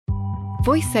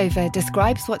VoiceOver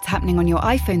describes what's happening on your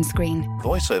iPhone screen.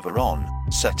 VoiceOver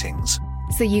on, settings.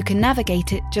 So you can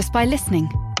navigate it just by listening.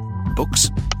 Books,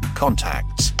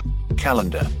 contacts,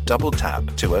 calendar, double tap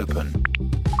to open.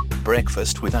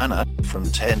 Breakfast with Anna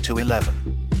from 10 to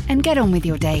 11. And get on with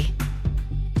your day.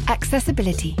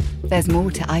 Accessibility. There's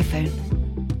more to iPhone.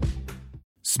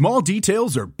 Small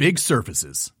details are big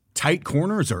surfaces. Tight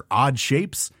corners are odd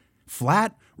shapes.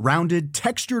 Flat, rounded,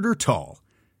 textured, or tall.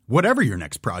 Whatever your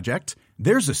next project,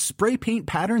 there's a spray paint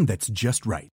pattern that's just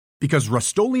right. Because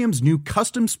Rust-Oleum's new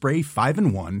Custom Spray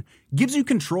 5-in-1 gives you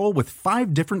control with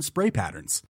 5 different spray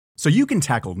patterns. So you can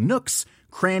tackle nooks,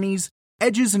 crannies,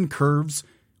 edges, and curves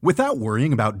without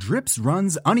worrying about drips,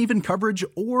 runs, uneven coverage,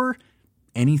 or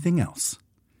anything else.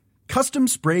 Custom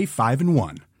Spray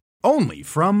 5-in-1. Only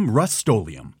from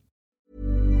Rust-Oleum.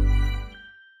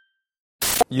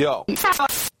 Yo,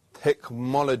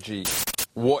 technology.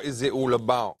 What is it all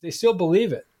about? They still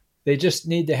believe it. They just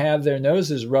need to have their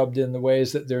noses rubbed in the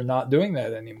ways that they're not doing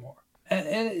that anymore. And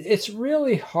it's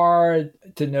really hard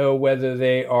to know whether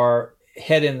they are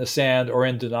head in the sand or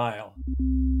in denial.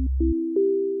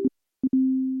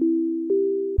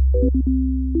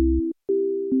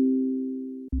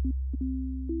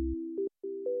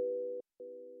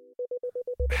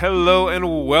 Hello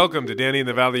and welcome to Danny in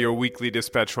the Valley, your weekly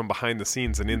dispatch from behind the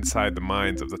scenes and inside the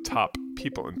minds of the top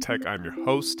people in tech. I'm your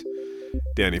host,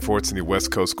 Danny Fortson, the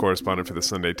West Coast correspondent for the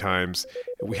Sunday Times.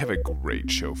 And we have a great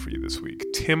show for you this week.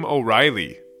 Tim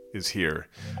O'Reilly is here,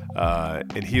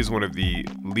 and he is one of the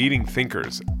leading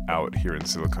thinkers out here in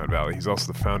Silicon Valley. He's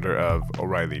also the founder of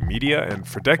O'Reilly Media, and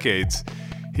for decades,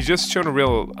 he's just shown a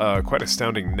real, quite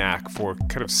astounding knack for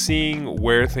kind of seeing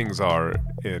where things are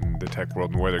in the tech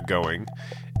world and where they're going,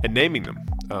 and naming them.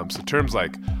 So terms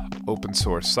like open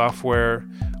source software,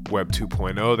 Web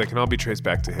 2.0, they can all be traced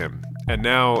back to him. And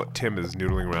now Tim is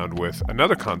noodling around with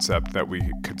another concept that we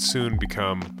could soon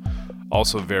become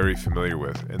also very familiar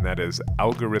with, and that is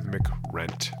algorithmic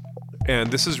rent.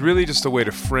 And this is really just a way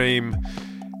to frame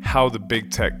how the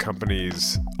big tech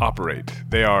companies operate.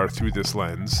 They are, through this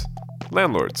lens,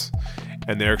 landlords.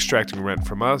 And they're extracting rent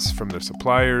from us, from their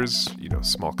suppliers,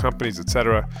 small companies,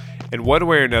 etc. In one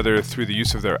way or another, through the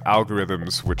use of their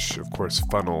algorithms, which of course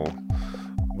funnel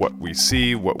what we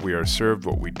see, what we are served,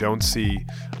 what we don't see,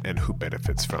 and who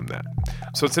benefits from that.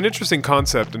 So it's an interesting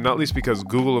concept, and not least because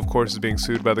Google, of course, is being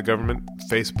sued by the government.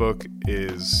 Facebook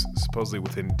is supposedly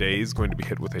within days going to be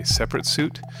hit with a separate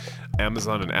suit.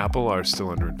 Amazon and Apple are still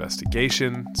under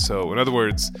investigation. So in other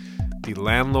words, the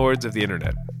landlords of the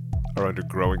internet are under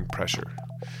growing pressure.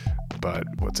 But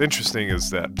what's interesting is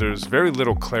that there's very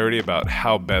little clarity about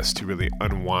how best to really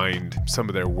unwind some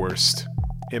of their worst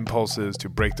impulses, to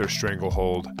break their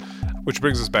stranglehold, which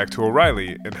brings us back to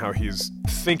O'Reilly and how he's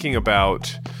thinking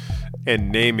about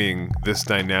and naming this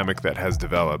dynamic that has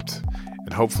developed.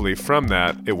 And hopefully from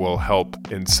that, it will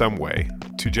help in some way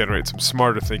to generate some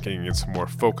smarter thinking and some more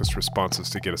focused responses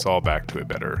to get us all back to a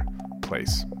better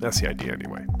place. That's the idea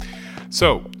anyway.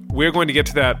 So we're going to get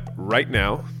to that right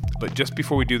now. But just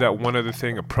before we do that, one other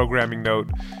thing, a programming note.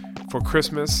 For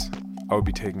Christmas, I will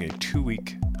be taking a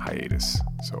 2-week hiatus.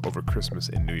 So over Christmas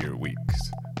and New Year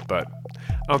weeks. But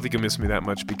I don't think you'll miss me that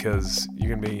much because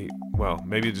you're going to be,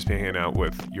 maybe you'll just be hanging out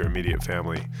with your immediate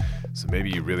family. So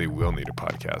maybe you really will need a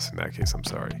podcast. In that case, I'm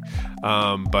sorry.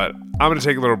 But I'm going to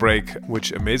take a little break,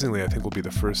 which amazingly I think will be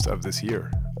the first of this year.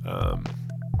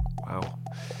 Wow.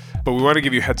 But we want to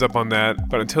give you a heads up on that.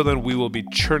 But until then, we will be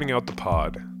churning out the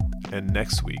pod. And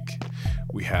next week,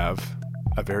 we have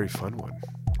a very fun one.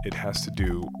 It has to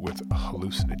do with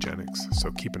hallucinogenics.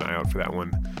 So keep an eye out for that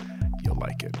one. You'll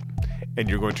like it. And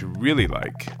you're going to really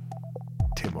like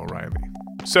Tim O'Reilly.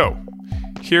 So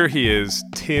here he is,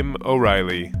 Tim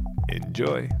O'Reilly.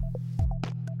 Enjoy.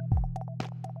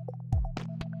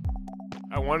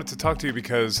 I wanted to talk to you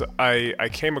because I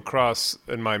came across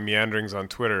in my meanderings on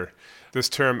Twitter this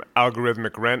term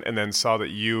algorithmic rent, and then saw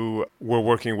that you were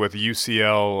working with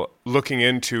UCL looking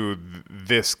into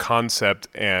this concept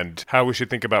and how we should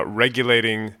think about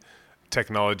regulating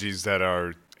technologies that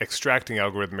are extracting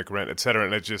algorithmic rent, et cetera.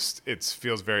 And it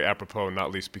feels very apropos,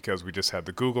 not least because we just had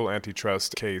the Google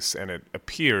antitrust case, and it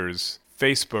appears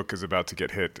Facebook is about to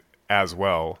get hit as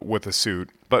well with a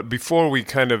suit. But before we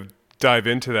kind of dive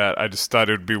into that, I just thought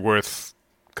it would be worth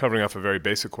covering off a very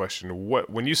basic question.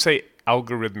 When you say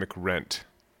algorithmic rent,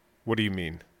 what do you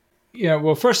mean? Yeah,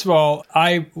 well, first of all,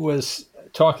 I was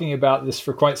talking about this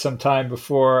for quite some time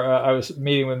before I was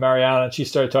meeting with Mariana, and she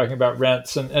started talking about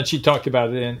rents, and she talked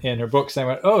about it in her books. And I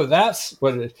went, oh, that's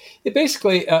what it is. It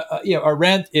basically, a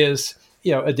rent is,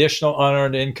 additional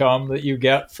unearned income that you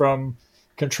get from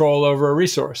control over a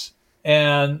resource.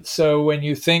 And so when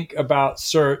you think about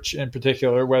search in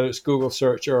particular, whether it's Google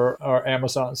search or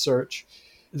Amazon search,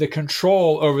 the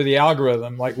control over the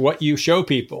algorithm, like what you show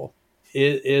people,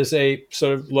 is a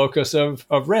sort of locus of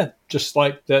rent, just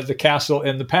like the castle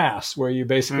in the past, where you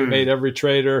basically made every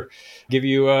trader give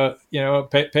you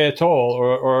pay a toll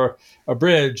or a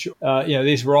bridge.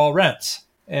 These were all rents.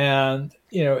 And,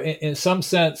 in some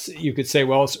sense, you could say,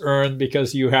 well, it's earned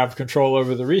because you have control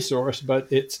over the resource, but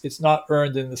it's not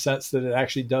earned in the sense that it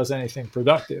actually does anything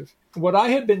productive. What I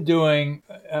had been doing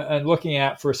and looking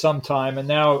at for some time, and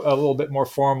now a little bit more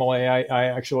formally, I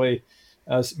actually,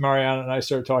 as Mariana and I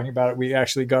started talking about it, we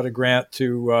actually got a grant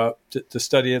to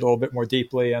study it a little bit more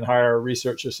deeply and hire a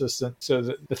research assistant so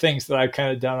that the things that I've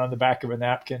kind of done on the back of a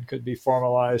napkin could be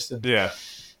formalized.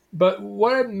 But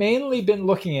what I've mainly been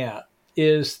looking at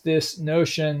is this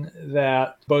notion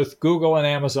that both Google and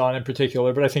Amazon in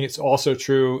particular, but I think it's also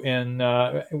true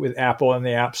with Apple in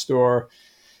the App Store,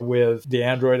 with the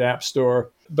Android App Store,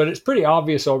 but it's pretty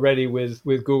obvious already with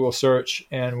Google Search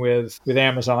and with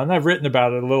Amazon. And I've written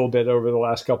about it a little bit over the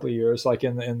last couple of years, like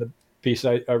in the piece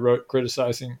I wrote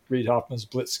criticizing Reid Hoffman's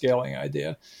blitzscaling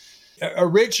idea.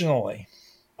 Originally,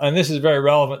 and this is very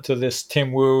relevant to this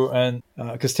Tim Wu, and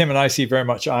because Tim and I see very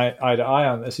much eye to eye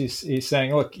on this. He's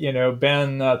saying, look,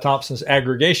 Ben Thompson's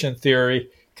aggregation theory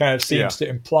kind of seems to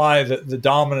imply that the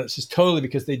dominance is totally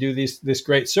because they do this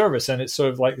great service, and it's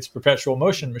sort of like this perpetual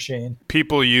motion machine.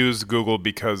 People use Google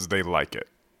because they like it,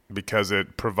 because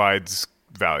it provides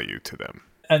value to them.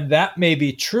 And that may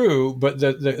be true, but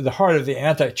the heart of the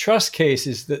antitrust case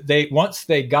is that once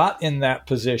they got in that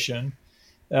position,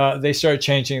 they started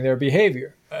changing their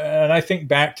behavior. And I think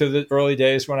back to the early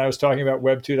days when I was talking about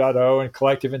Web 2.0 and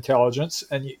collective intelligence,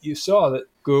 and you saw that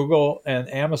Google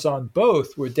and Amazon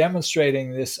both were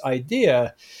demonstrating this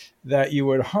idea that you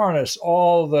would harness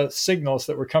all the signals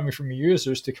that were coming from your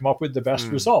users to come up with the best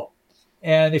result.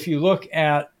 And if you look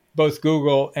at both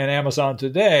Google and Amazon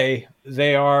today,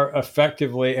 they are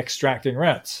effectively extracting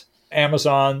rents.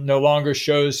 Amazon no longer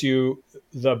shows you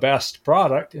the best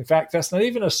product. In fact, that's not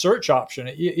even a search option.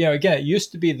 Again, it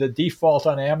used to be the default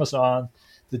on Amazon.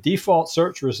 The default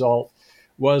search result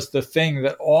was the thing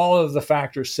that all of the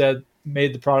factors said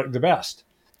made the product the best.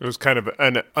 It was kind of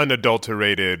an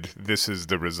unadulterated, this is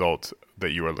the result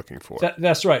that you are looking for.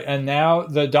 That's right. And now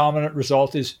the dominant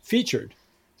result is featured.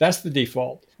 That's the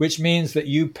default, which means that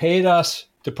you paid us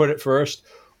to put it first,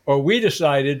 or we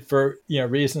decided for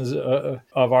reasons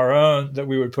of our own that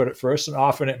we would put it first. And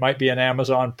often it might be an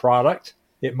Amazon product.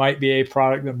 It might be a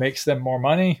product that makes them more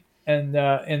money. And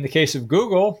in the case of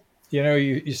Google, you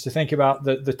used to think about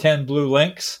the 10 blue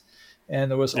links. And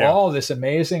there was all this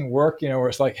amazing work, where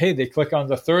it's like, hey, they click on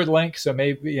the third link. So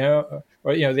maybe, or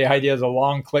the idea of the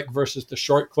long click versus the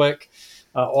short click,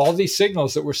 all these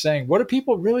signals that were saying, what do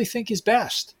people really think is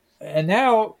best? And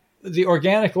now the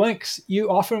organic links,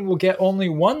 you often will get only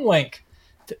one link,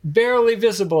 barely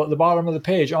visible at the bottom of the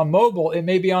page. On mobile, it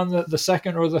may be on the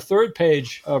second or the third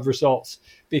page of results,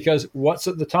 because what's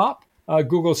at the top?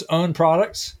 Google's own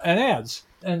products and ads.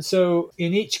 And so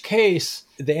in each case,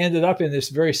 they ended up in this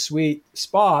very sweet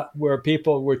spot where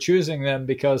people were choosing them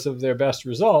because of their best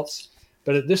results.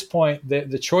 But at this point,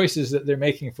 the choices that they're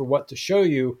making for what to show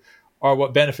you are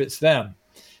what benefits them.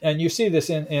 And you see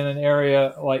this in an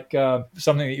area like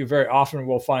something that you very often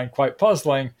will find quite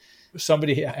puzzling.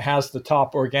 Somebody has the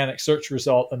top organic search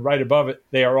result, and right above it,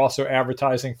 they are also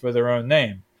advertising for their own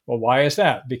name. Well, why is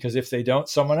that? Because if they don't,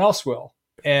 someone else will.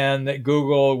 And that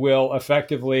Google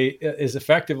is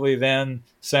effectively then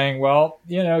saying, well,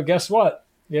 guess what?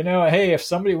 Hey, if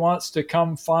somebody wants to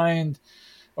come find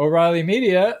O'Reilly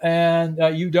Media and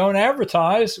you don't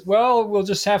advertise, well, we'll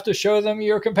just have to show them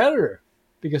your competitor,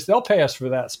 because they'll pay us for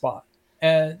that spot.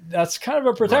 And that's kind of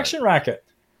a protection racket.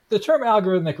 The term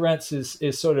algorithmic rents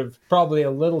is sort of probably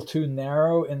a little too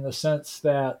narrow in the sense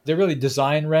that they're really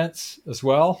design rents as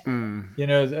well.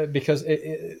 Because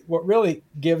what really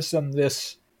gives them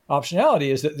this optionality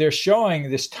is that they're showing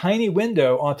this tiny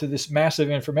window onto this massive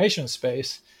information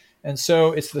space. And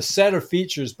so it's the set of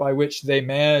features by which they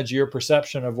manage your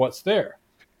perception of what's there.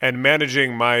 And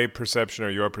managing my perception or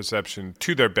your perception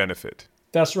to their benefit.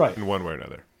 That's right. In one way or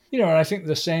another. And I think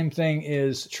the same thing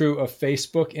is true of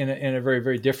Facebook in a very,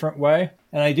 very different way.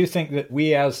 And I do think that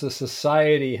we as a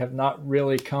society have not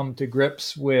really come to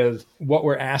grips with what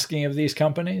we're asking of these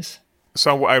companies.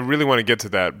 So I really want to get to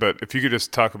that, but if you could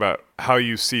just talk about how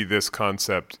you see this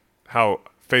concept, how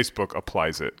Facebook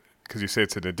applies it, because you say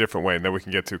it's in a different way, and then we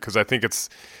can get to, because I think it's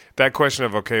that question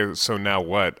of, okay, so now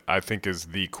what, I think is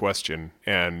the question.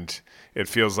 And it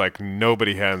feels like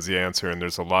nobody has the answer, and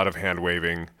there's a lot of hand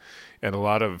waving and a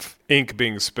lot of ink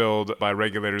being spilled by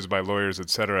regulators, by lawyers, et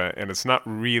cetera. And it's not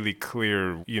really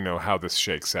clear, how this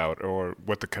shakes out or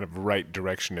what the kind of right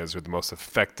direction is or the most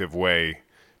effective way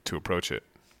to approach it.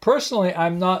 Personally,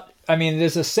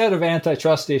 there's a set of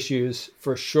antitrust issues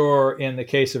for sure in the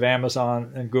case of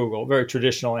Amazon and Google, very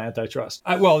traditional antitrust.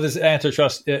 There's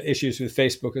antitrust issues with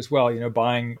Facebook as well,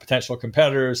 buying potential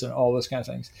competitors and all those kind of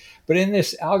things. But in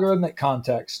this algorithmic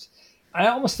context, I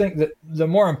almost think that the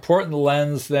more important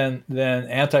lens than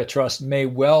antitrust may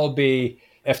well be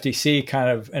FTC kind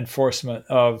of enforcement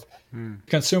of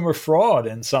consumer fraud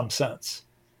in some sense.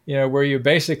 Where you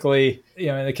basically,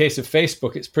 in the case of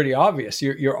Facebook, it's pretty obvious.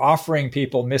 You're offering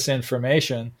people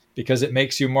misinformation because it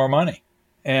makes you more money.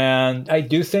 And I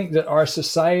do think that our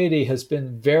society has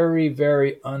been very,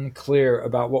 very unclear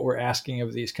about what we're asking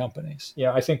of these companies.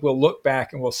 I think we'll look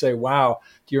back and we'll say, wow,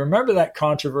 do you remember that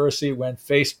controversy when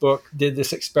Facebook did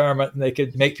this experiment and they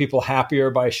could make people happier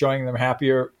by showing them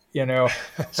happier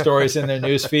stories in their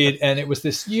newsfeed. And it was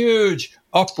this huge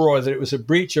uproar that it was a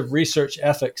breach of research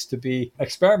ethics to be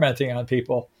experimenting on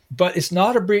people. But it's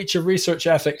not a breach of research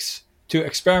ethics to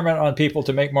experiment on people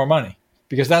to make more money,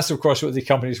 because that's, of course, what the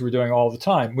companies were doing all the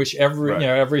time, which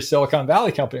every Silicon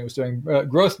Valley company was doing,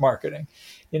 growth marketing.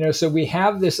 So we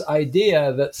have this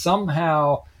idea that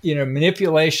somehow,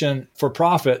 manipulation for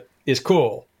profit is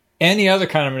cool. Any other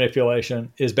kind of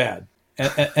manipulation is bad.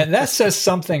 And that says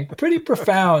something pretty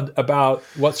profound about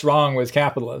what's wrong with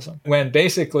capitalism, when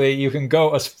basically you can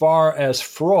go as far as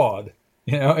fraud.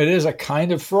 It is a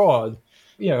kind of fraud.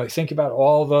 Think about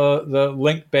all the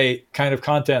link bait kind of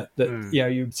content that,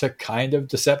 it's a kind of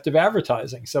deceptive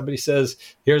advertising. Somebody says,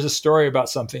 here's a story about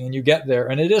something, and you get there,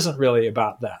 and it isn't really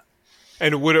about that.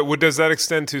 And does that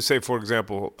extend to, say, for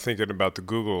example, thinking about the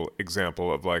Google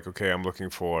example of like, okay, I'm looking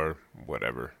for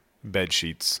whatever, bed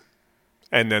sheets.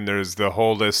 And then there's the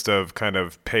whole list of kind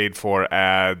of paid for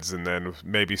ads and then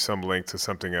maybe some link to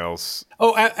something else.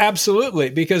 Oh,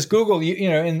 absolutely. Because Google,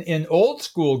 in old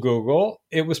school Google,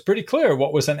 it was pretty clear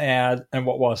what was an ad and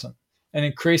what wasn't. And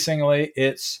increasingly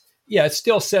it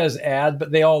still says ad,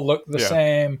 but they all look the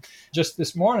same. Just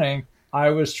this morning,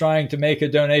 I was trying to make a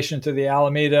donation to the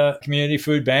Alameda Community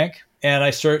Food Bank. And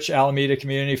I searched Alameda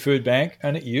Community Food Bank,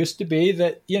 and it used to be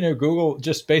that, Google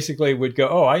just basically would go,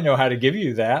 oh, I know how to give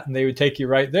you that, and they would take you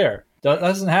right there. That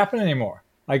doesn't happen anymore.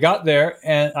 I got there,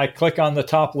 and I click on the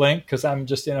top link because I'm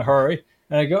just in a hurry,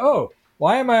 and I go, oh,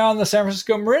 why am I on the San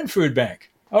Francisco Marin Food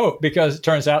Bank? Oh, because it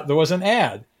turns out there was an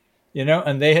ad,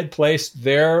 and they had placed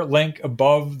their link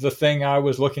above the thing I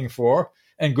was looking for,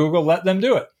 and Google let them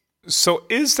do it. So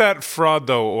is that fraud,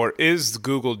 though, or is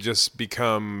Google just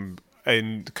become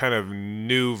a kind of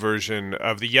new version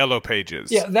of the Yellow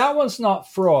Pages? Yeah, that one's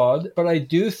not fraud, but I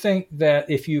do think that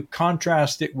if you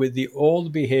contrast it with the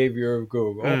old behavior of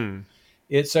Google,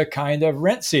 it's a kind of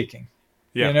rent seeking.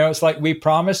 Yeah. It's like we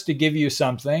promised to give you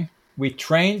something. We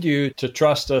trained you to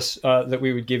trust us that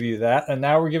we would give you that, and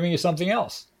now we're giving you something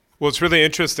else. Well, it's really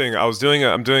interesting. I'm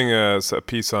doing a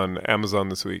piece on Amazon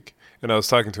this week. And I was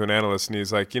talking to an analyst, and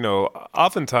he's like,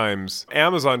 oftentimes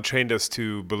Amazon trained us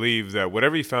to believe that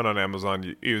whatever you found on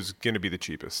Amazon is going to be the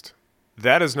cheapest.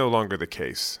 That is no longer the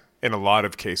case in a lot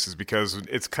of cases, because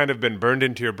it's kind of been burned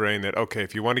into your brain that, okay,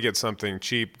 if you want to get something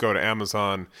cheap, go to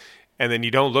Amazon, and then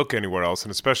you don't look anywhere else.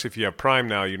 And especially if you have Prime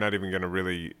now, you're not even going to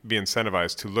really be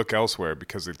incentivized to look elsewhere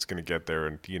because it's going to get there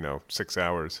in 6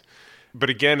 hours.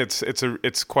 But again,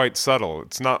 it's quite subtle.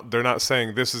 They're not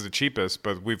saying this is the cheapest,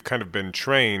 but we've kind of been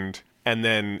trained. And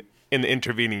then in the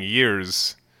intervening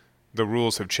years, the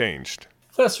rules have changed.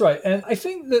 That's right. And I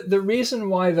think that the reason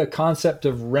why the concept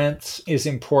of rents is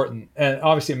important, and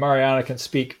obviously Mariana can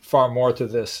speak far more to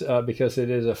this because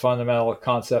it is a fundamental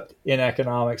concept in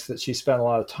economics that she spent a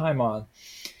lot of time on.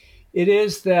 It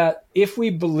is that if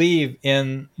we believe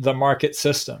in the market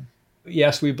system,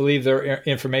 yes, we believe there are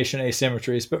information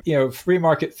asymmetries, but free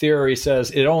market theory says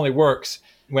it only works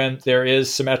when there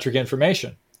is symmetric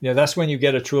information. That's when you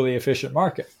get a truly efficient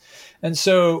market. And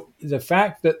so the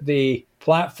fact that the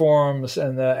platforms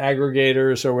and the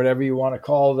aggregators, or whatever you want to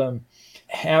call them,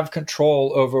 have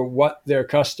control over what their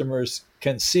customers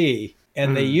can see,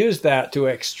 and they use that to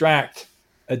extract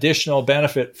additional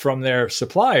benefit from their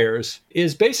suppliers,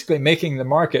 is basically making the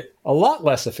market a lot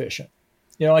less efficient.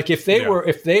 Like if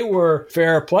they were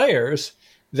fair players,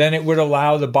 then it would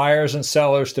allow the buyers and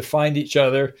sellers to find each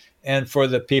other, and for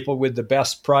the people with the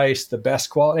best price, the best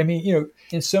quality.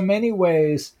 In so many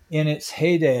ways, in its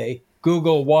heyday,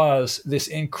 Google was this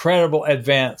incredible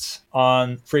advance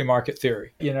on free market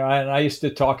theory. And I used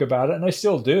to talk about it, and I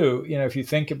still do. If you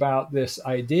think about this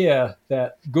idea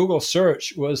that Google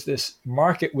search was this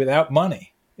market without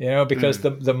money. because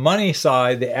the money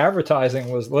side, the advertising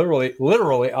was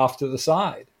literally off to the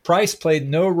side. Price played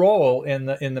no role in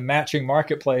the matching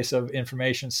marketplace of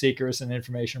information seekers and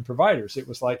information providers. It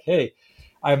was like, hey,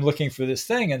 I'm looking for this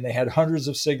thing, and they had hundreds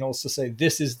of signals to say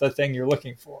this is the thing you're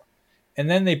looking for. And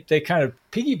then they kind of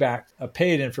piggybacked a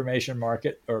paid information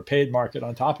market or a paid market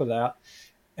on top of that.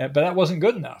 But that wasn't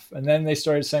good enough. And then they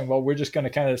started saying, well, we're just going to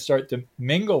kind of start to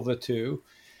mingle the two.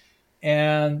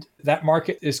 And that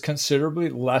market is considerably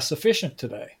less efficient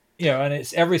today. And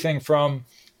it's everything from,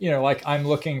 like I'm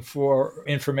looking for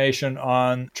information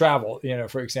on travel,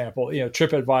 for example,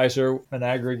 TripAdvisor, an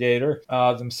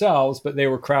aggregator themselves, but they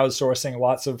were crowdsourcing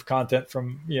lots of content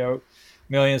from,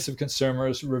 millions of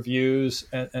consumers, reviews,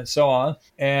 and so on.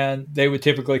 And they would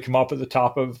typically come up at the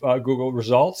top of Google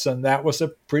results. And that was a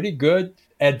pretty good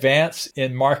advance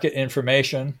in market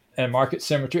information and market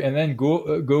symmetry. And then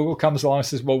Google comes along and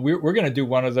says, well, we're going to do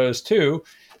one of those too.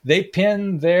 They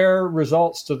pin their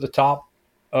results to the top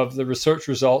of the research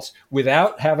results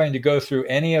without having to go through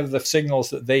any of the signals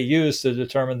that they use to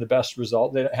determine the best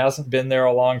result. It hasn't been there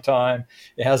a long time.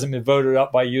 It hasn't been voted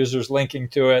up by users linking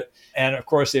to it. And of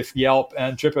course, if Yelp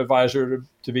and TripAdvisor are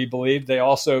to be believed, they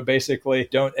also basically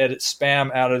don't edit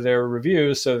spam out of their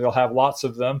reviews, so they'll have lots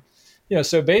of them.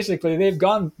 So basically they've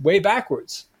gone way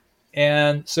backwards.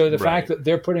 And so the fact that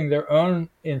they're putting their own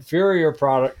inferior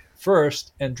product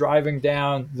first and driving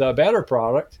down the better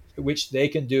product, which they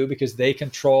can do because they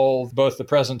control both the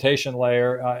presentation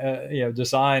layer,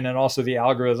 design, and also the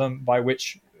algorithm by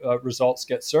which results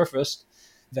get surfaced.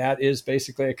 That is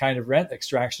basically a kind of rent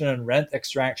extraction, and rent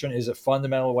extraction is a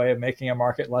fundamental way of making a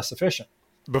market less efficient.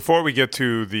 Before we get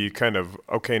to the kind of,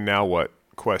 okay, now what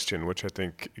question, which I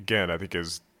think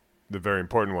is the very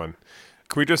important one,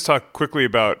 can we just talk quickly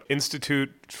about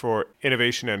Institute for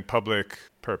Innovation and Public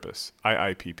Purpose,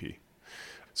 IIPP?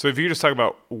 So if you just talk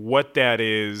about what that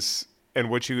is and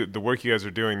the work you guys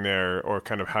are doing there, or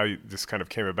kind of how this kind of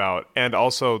came about, and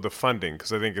also the funding,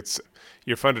 because I think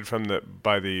you're funded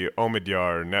by the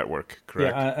Omidyar network,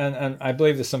 correct? Yeah, and I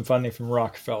believe there's some funding from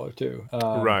Rockefeller too.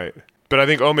 Right. But I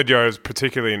think Omidyar is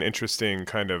particularly an interesting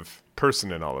kind of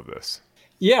person in all of this.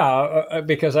 Yeah,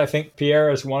 because I think Pierre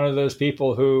is one of those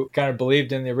people who kind of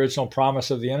believed in the original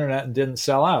promise of the internet and didn't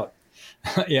sell out.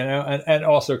 And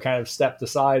also kind of stepped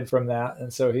aside from that.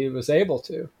 And so he was able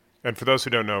to. And for those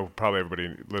who don't know, probably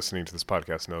everybody listening to this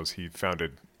podcast knows he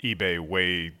founded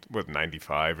eBay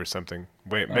 95 or something,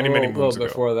 many moons ago. A little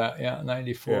before that,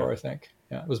 94, yeah. I think.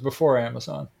 Yeah, it was before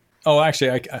Amazon. Oh, actually,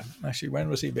 when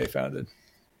was eBay founded?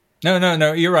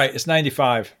 No, you're right. It's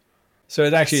 95. So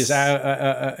it actually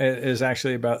is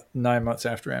actually about 9 months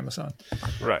after Amazon.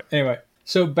 Right. Anyway,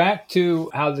 so back to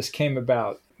how this came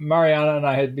about. Mariana and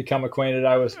I had become acquainted.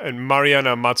 And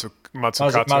Mariana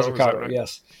Mazzucato, right?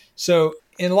 Yes. So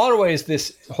in a lot of ways,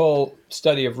 this whole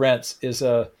study of rents is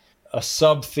a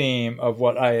sub-theme of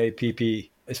what IAPP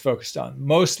is focused on.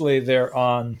 Mostly they're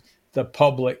on the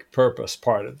public purpose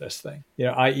part of this thing,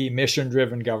 i.e.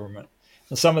 mission-driven government.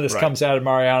 And some of this comes out of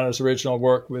Mariana's original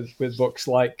work with books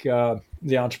like The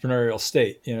Entrepreneurial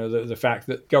State, the fact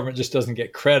that government just doesn't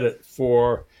get credit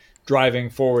for driving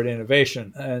forward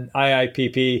innovation. And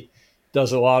IIPP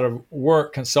does a lot of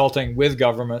work consulting with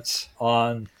governments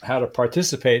on how to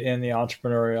participate in the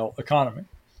entrepreneurial economy.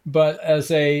 But as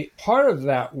a part of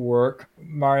that work,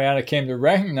 Mariana came to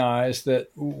recognize that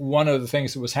one of the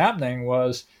things that was happening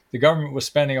was the government was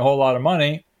spending a whole lot of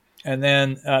money, and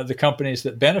then the companies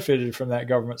that benefited from that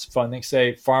government's funding,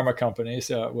 say pharma companies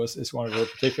is one of their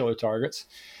particular targets,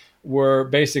 were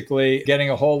basically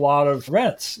getting a whole lot of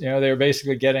rents. They were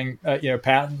basically getting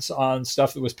patents on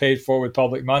stuff that was paid for with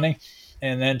public money,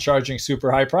 and then charging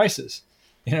super high prices.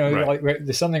 Like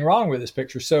there's something wrong with this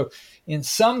picture. So in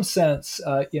some sense,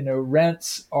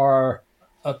 rents are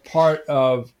a part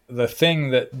of the thing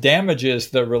that damages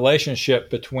the relationship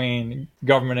between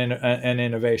government and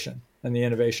innovation and the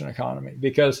innovation economy,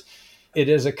 because it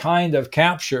is a kind of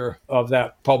capture of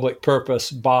that public purpose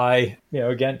by,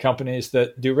 again, companies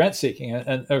that do rent seeking.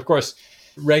 And of course,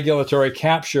 regulatory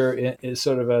capture is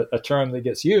sort of a term that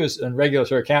gets used, and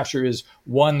regulatory capture is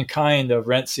one kind of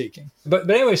rent seeking. But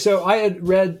anyway, so I had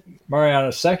read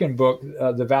Mariana's second book,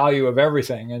 The Value of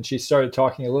Everything, and she started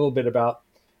talking a little bit about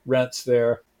rents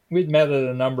there. We'd met at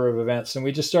a number of events, and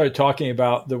we just started talking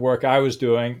about the work I was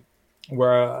doing,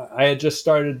 where I had just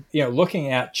started,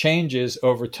 looking at changes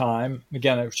over time,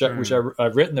 again, which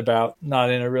I've written about, not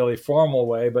in a really formal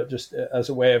way, but just as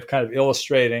a way of kind of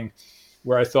illustrating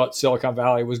where I thought Silicon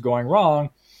Valley was going wrong.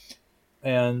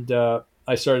 And I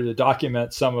I started to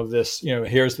document some of this.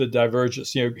 Here's the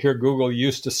divergence. Here Google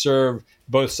used to serve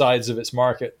both sides of its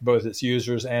market, both its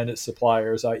users and its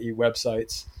suppliers, i.e.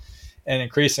 websites. And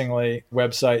increasingly,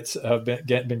 websites have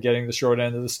been getting the short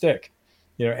end of the stick.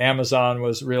 Amazon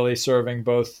was really serving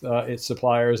both its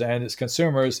suppliers and its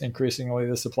consumers. Increasingly,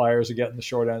 the suppliers are getting the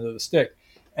short end of the stick.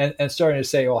 And starting to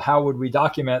say, well, how would we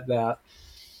document that?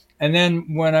 And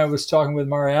then when I was talking with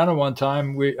Mariana one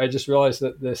time, I just realized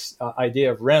that this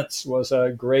idea of rents was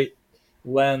a great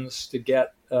lens to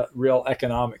get real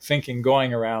economic thinking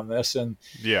going around this. And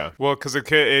yeah, well, because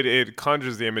it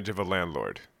conjures the image of a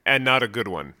landlord, and not a good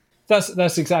one.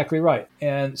 That's exactly right.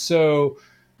 And so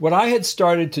what I had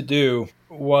started to do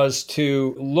was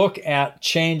to look at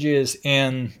changes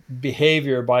in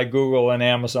behavior by Google and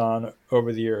Amazon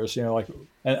over the years. And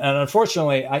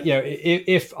unfortunately,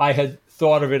 if I had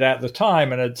thought of it at the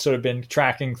time and had sort of been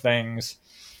tracking things,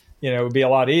 it would be a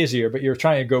lot easier. But you're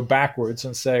trying to go backwards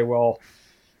and say, well,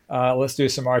 let's do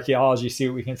some archaeology, see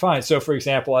what we can find. So, for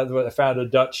example, I found a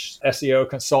Dutch SEO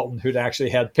consultant who'd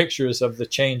actually had pictures of the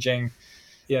changing,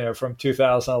 from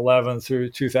 2011 through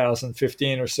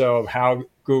 2015 or so, of how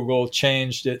Google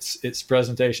changed its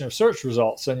presentation of search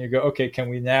results. And you go, okay, can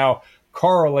we now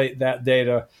correlate that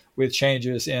data with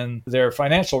changes in their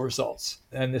financial results?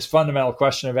 And this fundamental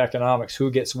question of economics,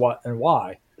 who gets what and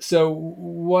why? So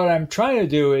what I'm trying to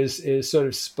do is sort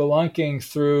of spelunking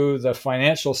through the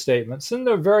financial statements, and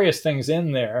there are various things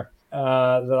in there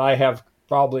that I have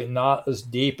probably not as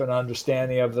deep an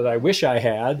understanding of that I wish I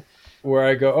had, where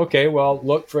I go, okay, well,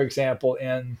 look, for example,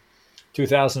 in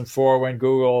 2004 when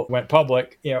Google went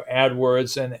public,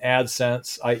 AdWords and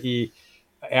AdSense, i.e.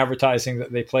 advertising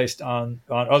that they placed on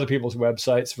other people's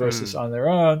websites versus on their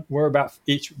own, were about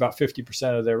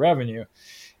 50% of their revenue.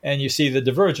 And you see the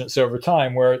divergence over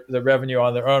time where the revenue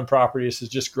on their own properties has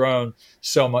just grown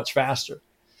so much faster.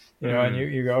 And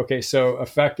you go, okay, so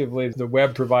effectively the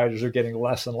web providers are getting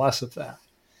less and less of that.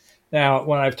 Now,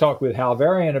 when I've talked with Hal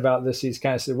Varian about this, he's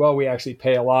kind of said, well, we actually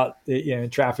pay a lot in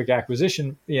traffic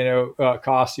acquisition,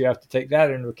 costs. You have to take that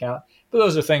into account. But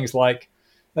those are things like,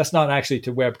 that's not actually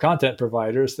to web content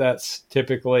providers. That's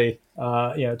typically,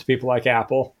 to people like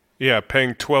Apple. Yeah,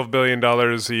 paying $12 billion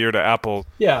a year to Apple.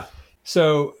 Yeah.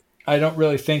 So I don't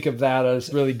really think of that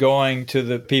as really going to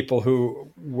the people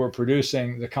who were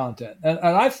producing the content. And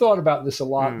I've thought about this a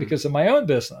lot because of my own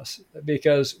business,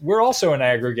 because we're also an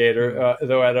aggregator,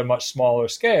 though at a much smaller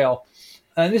scale.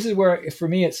 And this is where, for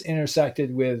me, it's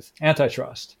intersected with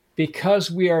antitrust. Because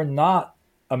we are not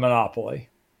a monopoly,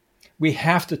 we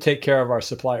have to take care of our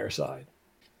supplier side.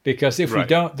 Because if we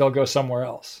don't, they'll go somewhere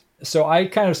else. So I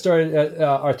kind of started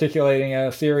articulating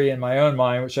a theory in my own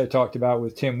mind, which I talked about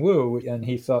with Tim Wu, and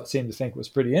he seemed to think was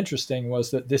pretty interesting,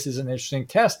 was that this is an interesting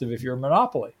test of if you're a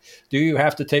monopoly. Do you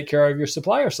have to take care of your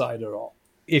supplier side at all?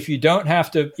 If you don't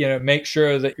have to, make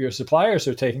sure that your suppliers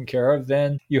are taken care of,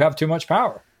 then you have too much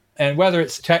power. And whether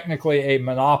it's technically a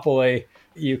monopoly,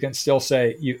 you can still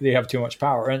say they have too much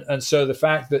power. And so the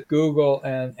fact that Google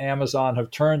and Amazon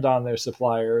have turned on their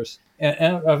suppliers,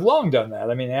 and I've long done that.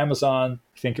 I mean, Amazon,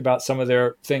 think about some of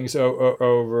their things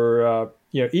over,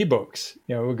 ebooks.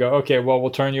 We'll go, okay, well, we'll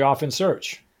turn you off in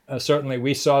search. Certainly,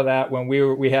 we saw that when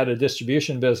we had a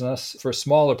distribution business for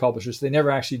smaller publishers. They never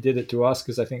actually did it to us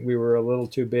because I think we were a little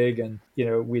too big, and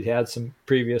we'd had some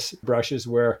previous brushes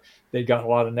where they'd gotten a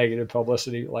lot of negative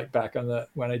publicity, like back on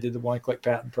when I did the one-click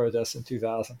patent protest in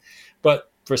 2000.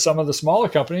 But for some of the smaller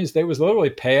companies, they was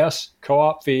literally pay us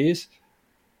co-op fees,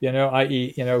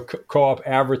 i.e., co-op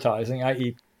advertising,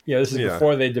 i.e., this is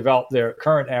before they developed their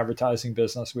current advertising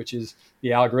business, which is the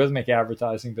algorithmic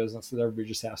advertising business that everybody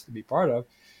just has to be part of.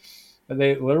 But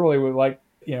they literally would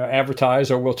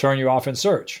advertise, or we'll turn you off in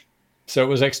search. So it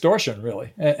was extortion,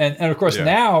 really. And of course,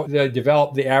 now they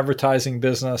developed the advertising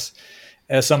business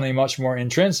as something much more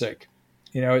intrinsic.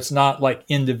 It's not like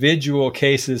individual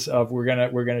cases of we're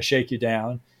gonna shake you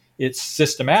down. It's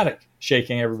systematic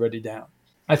shaking everybody down.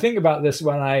 I think about this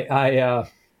when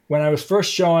when I was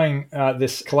first showing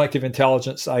this collective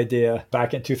intelligence idea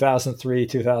back in 2003,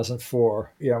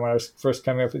 2004. When I was first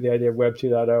coming up with the idea of Web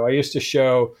 2.0, I used to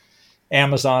show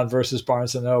Amazon versus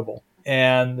Barnes & Noble.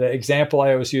 And the example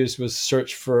I always used was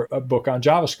search for a book on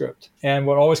JavaScript. And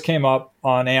what always came up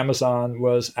on Amazon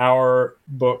was our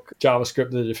book,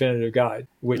 JavaScript, The Definitive Guide,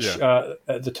 which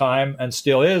at the time and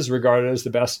still is regarded as the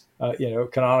best,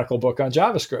 canonical book on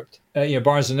JavaScript.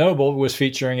 Barnes & Noble was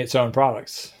featuring its own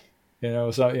products. Some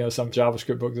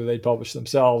JavaScript book that they'd published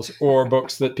themselves, or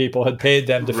books that people had paid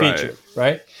them to feature,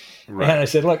 right? Right. And I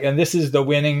said, look, and this is the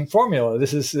winning formula.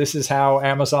 This is how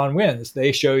Amazon wins.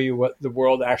 They show you what the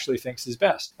world actually thinks is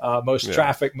best. Most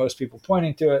traffic, most people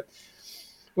pointing to it.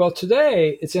 Well,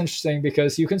 today it's interesting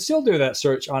because you can still do that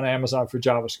search on Amazon for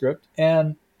JavaScript,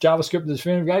 and JavaScript, the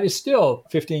Definitive Guide, is still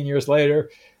 15 years later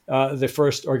the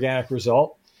first organic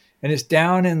result, and it's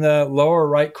down in the lower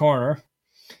right corner.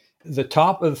 The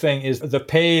top of the thing is the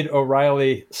paid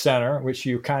O'Reilly Center, which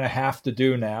you kind of have to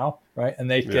do now, right?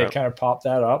 And they kind of pop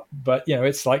that up, but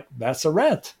it's like that's a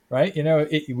rent, right?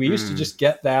 We used to just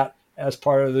get that as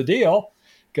part of the deal,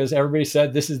 because everybody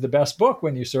said this is the best book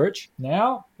when you search.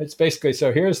 Now it's basically,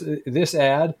 so here's this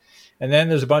ad, and then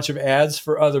there's a bunch of ads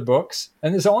for other books.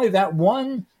 And there's only that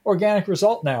one organic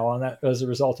result now on that as a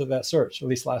result of that search, at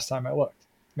least last time I looked.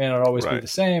 It may not always be the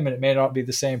same, and it may not be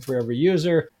the same for every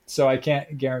user. So I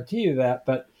can't guarantee you that.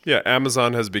 But yeah,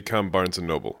 Amazon has become Barnes &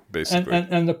 Noble, basically.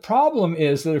 And the problem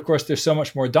is that, of course, they're so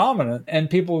much more dominant. And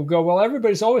people go, well,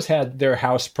 everybody's always had their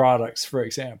house products, for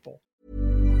example.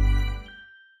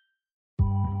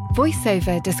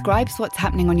 VoiceOver describes what's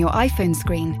happening on your iPhone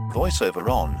screen, VoiceOver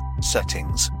on,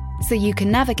 settings, so you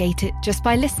can navigate it just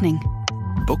by listening.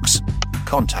 books,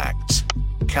 contacts,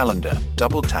 calendar,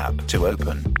 double tap to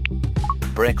open.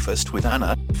 Breakfast with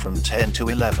Anna from 10 to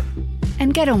 11.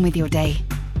 And get on with your day.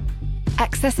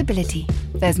 Accessibility.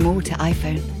 There's more to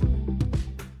iPhone.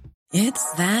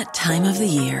 It's that time of the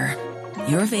year.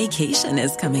 Your vacation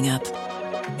is coming up.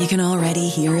 You can already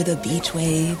hear the beach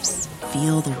waves,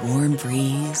 feel the warm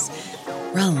breeze,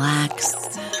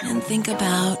 relax, and think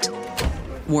about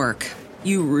work.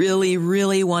 You really,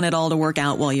 really want it all to work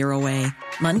out while you're away.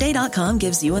 Monday.com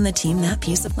gives you and the team that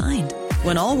peace of mind.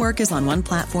 When all work is on one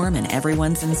platform and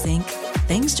everyone's in sync,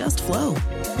 things just flow.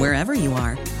 Wherever you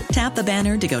are, tap the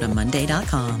banner to go to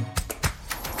Monday.com.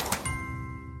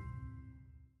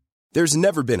 There's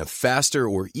never been a faster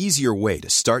or easier way to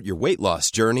start your weight loss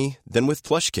journey than with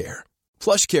PlushCare.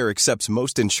 PlushCare accepts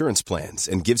most insurance plans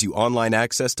and gives you online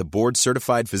access to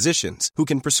board-certified physicians who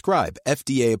can prescribe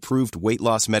FDA-approved weight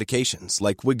loss medications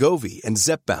like Wegovy and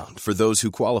Zepbound for those who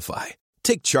qualify.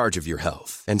 Take charge of your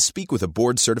health and speak with a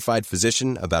board-certified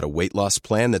physician about a weight loss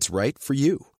plan that's right for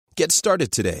you. Get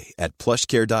started today at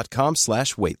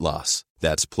plushcare.com/weight loss.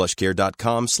 That's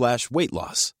plushcare.com/weight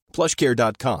loss.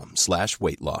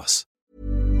 plushcare.com/weight loss.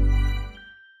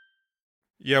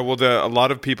 Yeah, well, a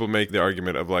lot of people make the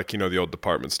argument of the old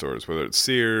department stores, whether it's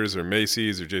Sears or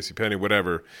Macy's or JCPenney,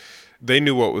 whatever. They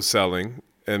knew what was selling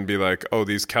and be like, oh,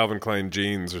 these Calvin Klein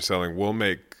jeans are selling. We'll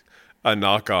make a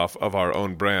knockoff of our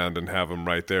own brand and have them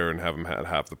right there and have them at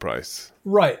half the price.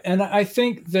 Right. And I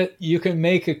think that you can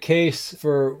make a case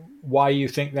for why you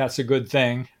think that's a good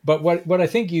thing. But what I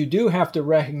think you do have to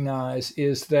recognize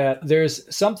is that there's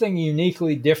something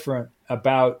uniquely different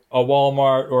about a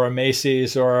Walmart or a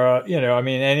Macy's or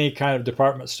any kind of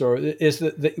department store, is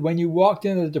that when you walked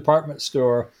into the department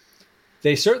store,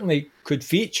 they certainly could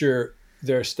feature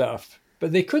their stuff,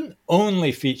 but they couldn't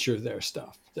only feature their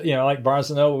stuff. Like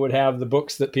Barnes & Noble would have the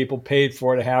books that people paid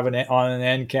for to have on an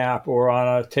end cap or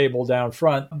on a table down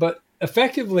front. But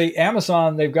effectively,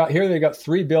 Amazon, they've got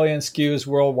 3 billion SKUs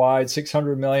worldwide,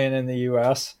 600 million in the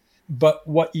US. But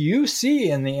what you see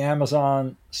in the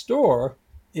Amazon store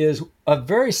is a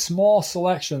very small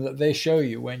selection that they show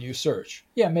you when you search.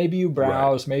 Yeah, maybe you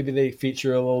browse, maybe they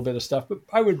feature a little bit of stuff, but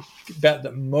I would bet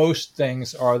that most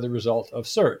things are the result of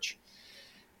search.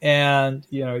 And,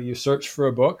 you search for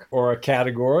a book or a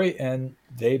category, and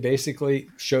they basically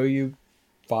show you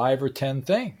 5 or 10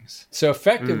 things. So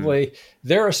effectively,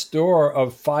 they're a store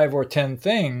of 5 or 10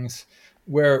 things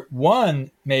where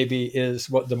one maybe is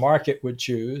what the market would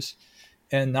choose,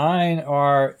 and 9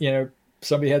 are,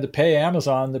 somebody had to pay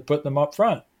Amazon to put them up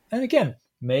front. And again,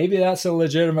 maybe that's a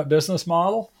legitimate business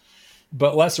model,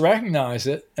 but let's recognize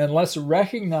it, and let's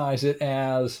recognize it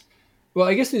as, well,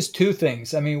 I guess there's 2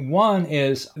 things. I mean, one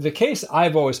is the case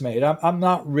I've always made. I'm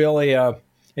not really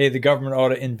the government ought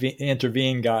to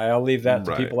intervene guy. I'll leave that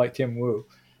to people like Tim Wu.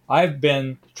 I've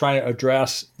been trying to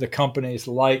address the companies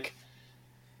like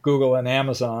Google and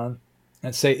Amazon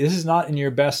and say, this is not in your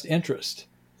best interest.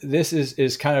 This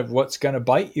is kind of what's going to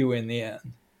bite you in the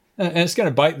end. And it's going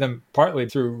to bite them partly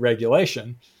through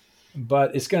regulation,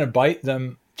 but it's going to bite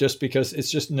them just because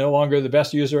it's just no longer the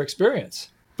best user experience.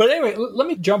 But anyway, let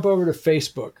me jump over to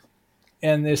Facebook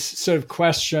and this sort of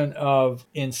question of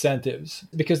incentives,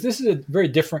 because this is a very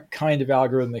different kind of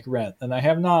algorithmic rent. And I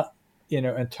have not,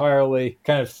 entirely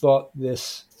kind of thought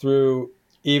this through,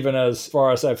 even as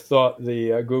far as I've thought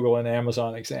the Google and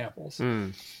Amazon examples.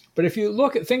 But if you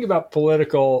think about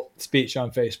political speech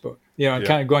on Facebook, and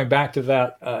kind of going back to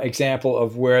that example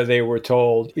of where they were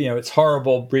told, it's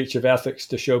horrible breach of ethics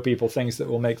to show people things that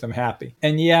will make them happy.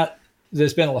 And yet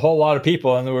there's been a whole lot of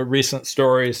people, and there were recent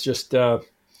stories just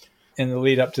in the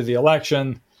lead up to the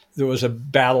election there was a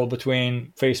battle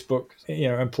between Facebook,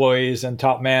 employees and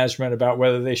top management about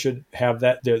whether they should have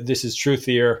that. This is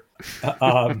truthier.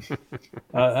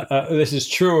 This is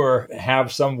truer.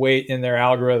 Have some weight in their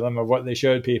algorithm of what they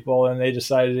showed people, and they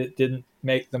decided it didn't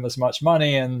make them as much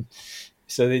money, and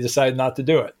so they decided not to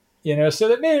do it. So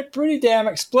that made it pretty damn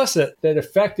explicit that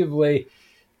effectively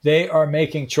they are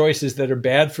making choices that are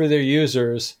bad for their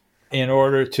users in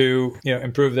order to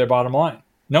improve their bottom line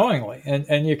knowingly.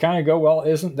 And you kind of go, well,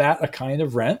 isn't that a kind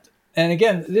of rent? And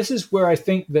again, this is where I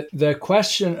think that the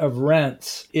question of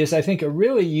rents is, I think, a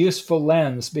really useful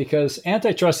lens, because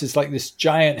antitrust is like this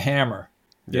giant hammer.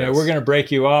 Yes. We're going to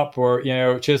break you up or,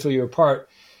 chisel you apart.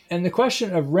 And the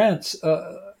question of rents,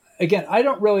 again, I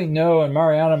don't really know, and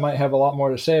Mariana might have a lot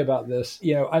more to say about this.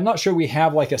 I'm not sure we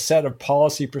have like a set of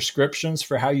policy prescriptions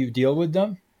for how you deal with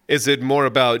them. Is it more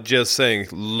about just saying,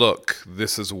 look,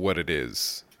 this is what it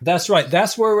is? That's right.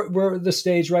 That's where we're at the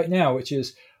stage right now, which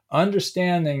is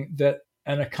understanding that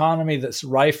an economy that's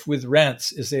rife with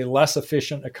rents is a less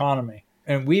efficient economy.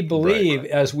 And we believe,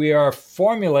 as we are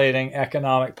formulating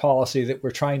economic policy, that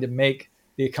we're trying to make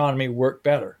the economy work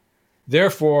better.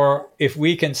 Therefore, if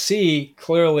we can see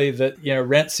clearly that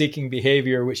rent-seeking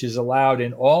behavior, which is allowed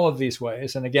in all of these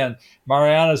ways, and again,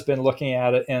 Mariana's been looking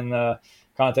at it in the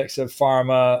context of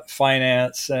pharma,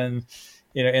 finance, and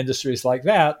industries like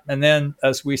that. And then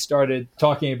as we started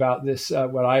talking about this,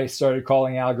 what I started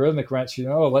calling algorithmic rents,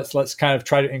 let's kind of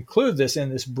try to include this in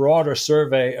this broader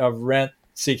survey of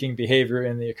rent-seeking behavior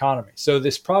in the economy. So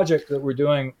this project that we're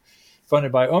doing,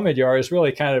 funded by Omidyar, is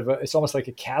really kind of it's almost like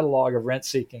a catalog of rent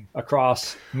seeking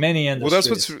across many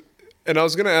industries. Well, and I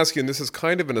was going to ask you, and this is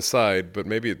kind of an aside, but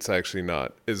maybe it's actually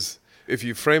not, is if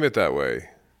you frame it that way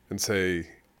and say,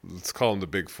 let's call them the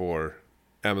big four,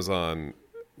 Amazon.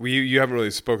 You haven't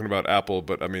really spoken about Apple,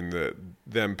 but I mean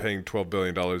them paying $12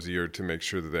 billion a year to make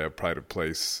sure that they have pride of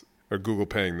place, or Google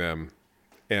paying them.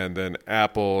 And then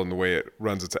Apple and the way it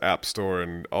runs its app store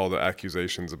and all the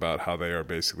accusations about how they are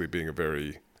basically being a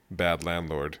very bad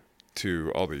landlord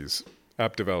to all these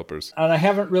app developers. And I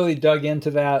haven't really dug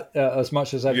into that as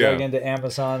much as I've dug into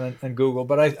Amazon and Google,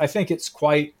 but I think it's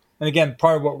quite, and again,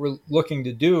 part of what we're looking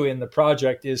to do in the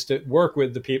project is to work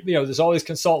with the people. There's all these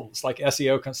consultants, like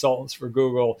SEO consultants for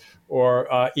Google,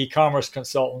 or e-commerce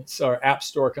consultants, or app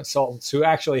store consultants, who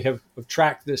actually have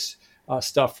tracked this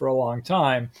stuff for a long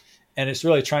time. And it's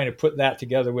really trying to put that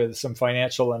together with some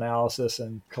financial analysis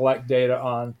and collect data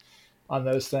on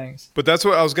those things. But that's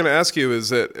what I was going to ask you, is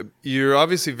that you're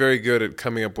obviously very good at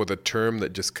coming up with a term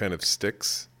that just kind of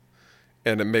sticks,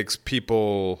 and it makes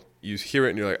people, you hear it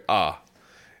and you're like, ah.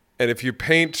 And if you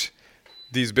paint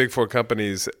these big four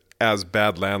companies as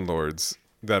bad landlords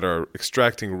that are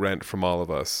extracting rent from all of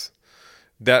us,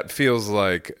 that feels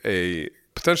like a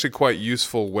potentially quite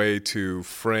useful way to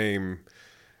frame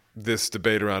this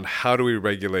debate around how do we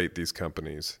regulate these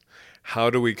companies? How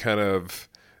do we kind of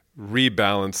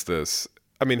rebalance this?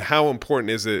 I mean, how important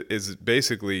is it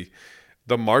basically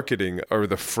the marketing or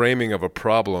the framing of a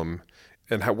problem,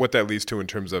 and what that leads to in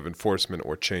terms of enforcement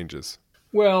or changes?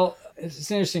 Well, it's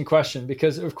an interesting question,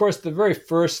 because, of course, the very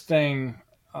first thing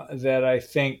that I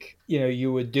think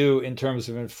you would do in terms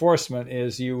of enforcement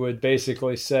is you would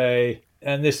basically say,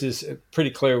 and this is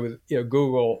pretty clear with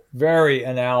Google, very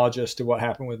analogous to what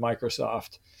happened with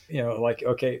Microsoft. Like,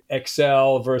 okay,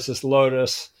 Excel versus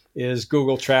Lotus is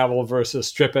Google Travel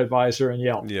versus TripAdvisor and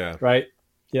Yelp. Yeah. Right.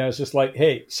 It's just like,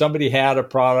 hey, somebody had a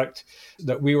product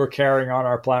that we were carrying on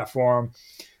our platform.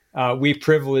 We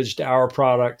privileged our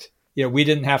product. We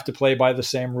didn't have to play by the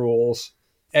same rules.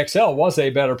 Excel was a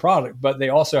better product, but they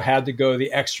also had to go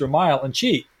the extra mile and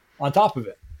cheat on top of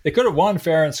it. They could have won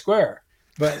fair and square,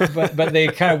 but they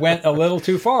kind of went a little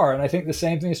too far. And I think the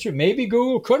same thing is true. Maybe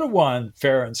Google could have won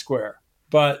fair and square,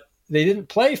 but they didn't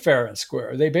play fair and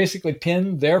square. They basically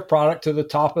pinned their product to the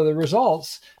top of the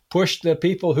results, pushed the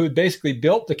people who'd basically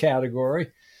built the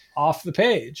category off the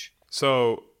page.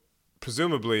 So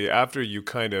presumably after you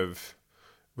kind of,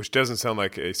 which doesn't sound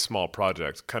like a small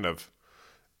project, kind of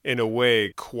in a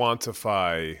way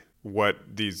quantify what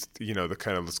these, the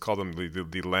kind of, let's call them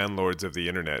the landlords of the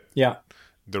internet. Yeah.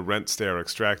 The rents they're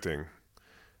extracting.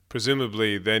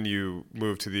 Presumably then you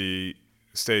move to the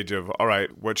stage of, all right,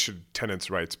 what should tenants'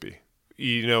 rights be?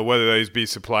 Whether these be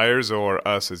suppliers or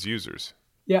us as users.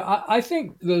 Yeah, I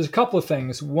think there's a couple of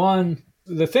things. One,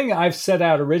 the thing I've set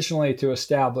out originally to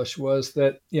establish was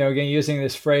that, again, using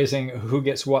this phrasing, who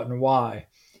gets what and why,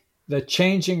 the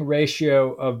changing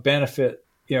ratio of benefit,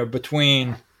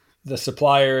 between the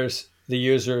suppliers, the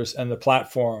users, and the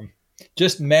platform,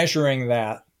 just measuring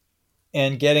that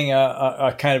and getting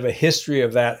a kind of a history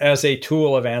of that as a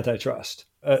tool of antitrust.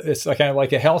 It's kind of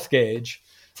like a health gauge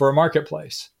for a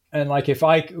marketplace. And like if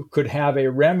I could have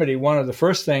a remedy, one of the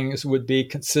first things would be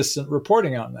consistent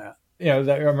reporting on that. I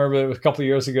remember it was a couple of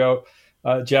years ago,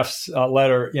 Jeff's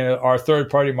letter, our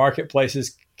third-party marketplace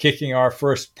is kicking our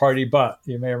first-party butt.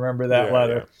 You may remember that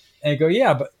letter. Yeah. And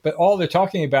go, but all they're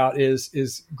talking about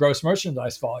is gross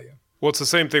merchandise volume. Well, it's the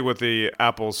same thing with the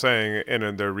Apple saying, and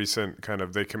in their recent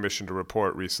they commissioned a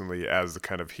report recently as the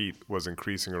kind of heat was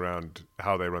increasing around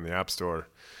how they run the App Store,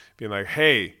 being like,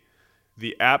 hey,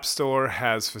 the App Store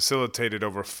has facilitated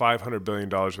over $500 billion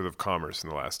worth of commerce in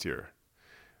the last year,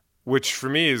 which for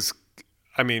me is,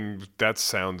 that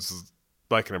sounds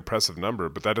like an impressive number,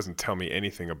 but that doesn't tell me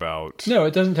anything about... No,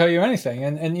 it doesn't tell you anything.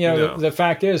 And the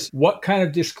fact is, what kind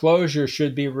of disclosure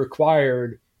should be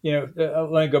required? Let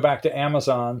me go back to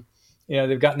Amazon.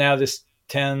 They've got now this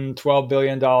 $10, $12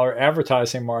 billion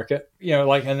advertising market,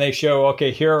 and they show,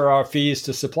 okay, here are our fees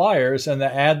to suppliers, and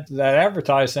that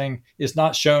advertising is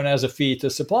not shown as a fee to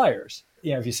suppliers.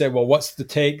 If you say, well, what's the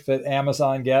take that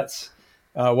Amazon gets?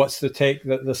 What's the take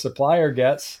that the supplier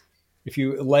gets? If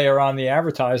you layer on the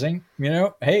advertising,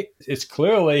 hey, it's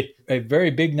clearly a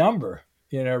very big number,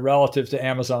 relative to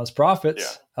Amazon's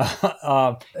profits.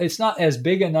 Yeah. It's not as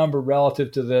big a number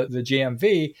relative to the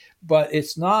GMV, but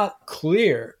it's not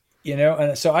clear,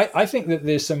 And so I think that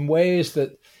there's some ways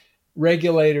that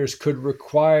regulators could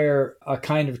require a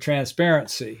kind of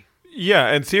transparency. Yeah,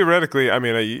 and theoretically,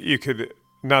 you could,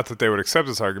 not that they would accept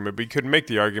this argument, but you could make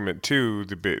the argument to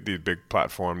the big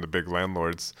platform, the big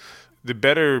landlords. The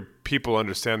better people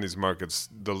understand these markets,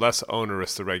 the less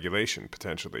onerous the regulation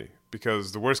potentially,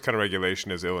 because the worst kind of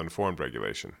regulation is ill-informed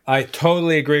regulation. I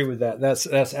totally agree with that. That's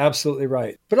absolutely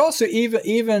right. But also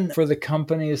even for the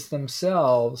companies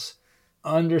themselves,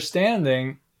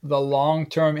 understanding the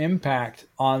long-term impact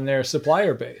on their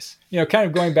supplier base. Kind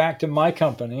of going back to my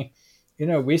company,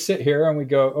 we sit here and we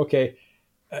go, okay,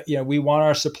 we want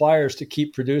our suppliers to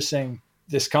keep producing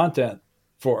this content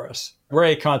for us. We're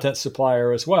a content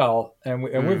supplier as well. And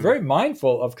we're very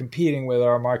mindful of competing with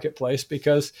our marketplace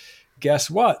because guess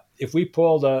what? If we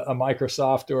pulled a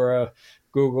Microsoft or a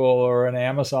Google or an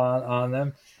Amazon on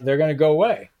them, they're going to go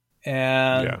away.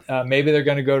 And maybe they're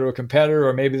going to go to a competitor,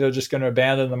 or maybe they're just going to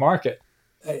abandon the market.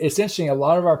 It's interesting. A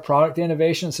lot of our product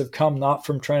innovations have come not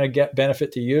from trying to get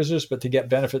benefit to users, but to get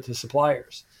benefit to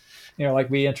suppliers. Like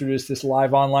we introduced this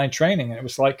live online training, and it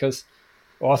was like because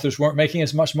authors weren't making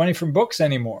as much money from books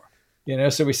anymore.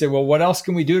 So we said, well, what else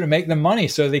can we do to make them money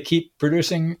so they keep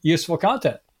producing useful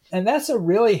content? And that's a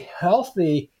really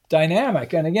healthy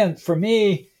dynamic. And again, for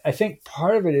me, I think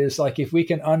part of it is like if we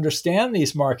can understand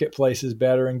these marketplaces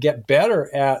better and get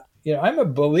better at, I'm a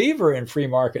believer in free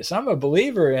markets. I'm a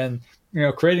believer in,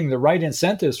 creating the right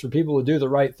incentives for people to do the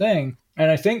right thing.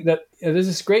 And I think that there's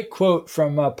this great quote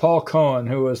from Paul Cohen,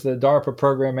 who was the DARPA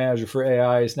program manager for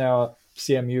AI. He's now a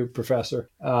CMU professor,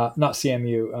 not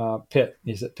CMU, Pitt.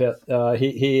 He's at Pitt.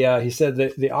 He said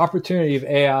that the opportunity of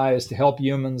AI is to help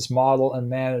humans model and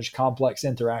manage complex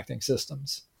interacting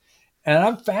systems. And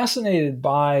I'm fascinated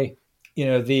by,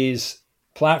 these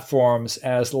platforms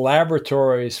as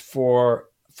laboratories for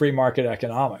free market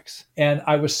economics. And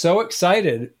I was so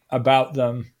excited about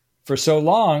them for so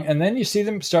long, and then you see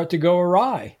them start to go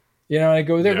awry. They're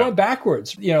going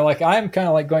backwards. I'm kind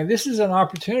of like going, this is an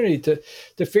opportunity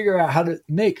to figure out how to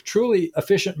make truly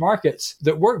efficient markets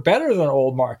that work better than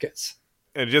old markets.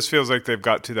 And it just feels like they've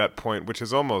got to that point, which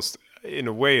is almost, in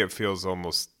a way, it feels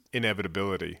almost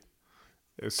inevitability.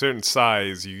 At a certain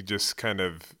size, you just kind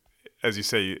of, as you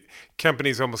say,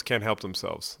 companies almost can't help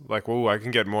themselves. Like, whoa, I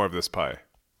can get more of this pie.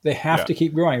 They have to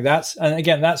keep growing. That's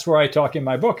where I talk in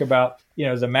my book about,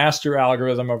 the master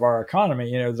algorithm of our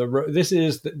economy.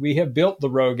 We have built the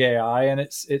rogue AI, and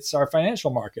it's our financial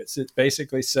markets. It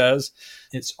basically says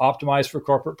it's optimized for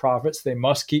corporate profits. They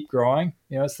must keep growing.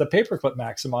 It's the paperclip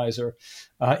maximizer,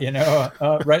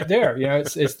 right there.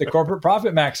 It's the corporate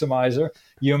profit maximizer.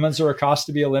 Humans are a cost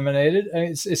to be eliminated. And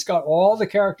it's got all the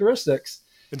characteristics.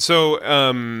 And so,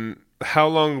 how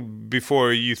long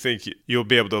before you think you'll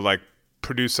be able to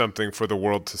produce something for the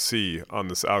world to see on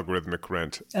this algorithmic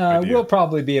rent idea? We'll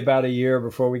probably be about a year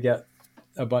before we get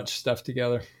a bunch of stuff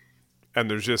together.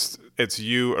 And it's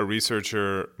you, a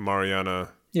researcher, Mariana.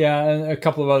 Yeah, and a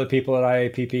couple of other people at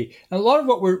IAPP. And a lot of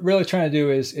what we're really trying to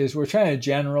do is we're trying to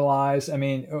generalize.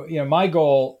 My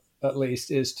goal, at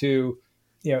least, is to,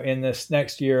 in this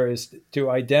next year, is to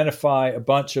identify a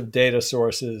bunch of data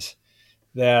sources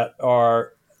that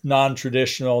are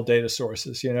non-traditional data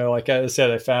sources. Like I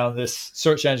said, I found this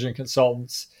search engine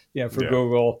consultants, for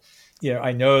Google.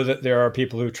 I know that there are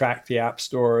people who track the app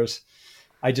stores.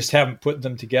 I just haven't put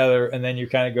them together. And then you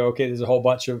kind of go, okay, there's a whole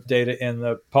bunch of data in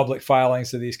the public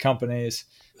filings of these companies.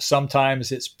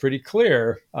 sometimes it's pretty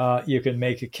clear you can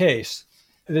make a case.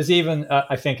 There's even,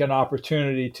 I think, an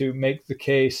opportunity to make the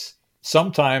case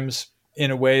sometimes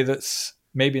in a way that's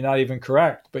maybe not even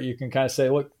correct, but you can kind of say,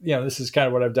 look, this is kind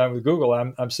of what I've done with Google.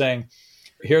 I'm saying,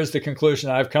 here's the conclusion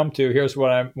I've come to. Here's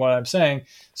what I'm saying.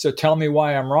 So tell me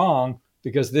why I'm wrong,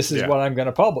 because this is what I'm going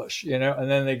to publish, and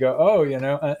then they go, oh, and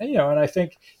I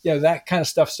think, that kind of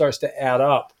stuff starts to add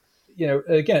up.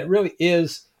 Again, it really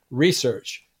is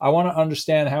research. I want to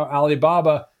understand how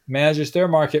Alibaba manages their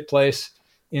marketplace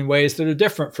in ways that are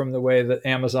different from the way that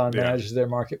Amazon manages their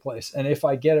marketplace. And if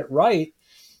I get it right,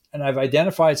 and I've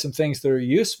identified some things that are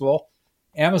useful,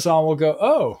 Amazon will go,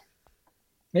 oh,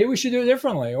 maybe we should do it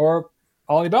differently. Or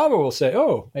Alibaba will say,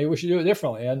 oh, maybe we should do it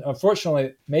differently. And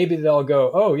unfortunately, maybe they'll go,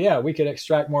 oh, yeah, we could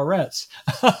extract more rents.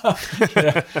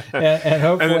 and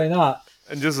hopefully not.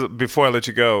 And just before I let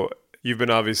you go, you've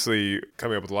been obviously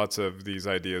coming up with lots of these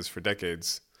ideas for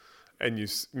decades. And you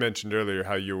mentioned earlier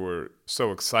how you were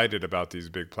so excited about these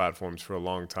big platforms for a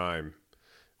long time.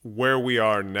 Where we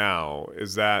are now,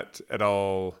 is that at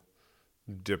all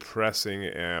depressing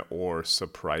or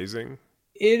surprising?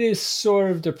 It is sort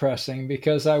of depressing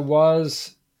because I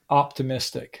was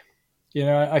optimistic.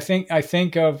 I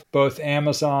think of both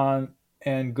Amazon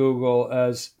and Google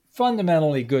as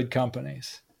fundamentally good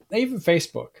companies. Even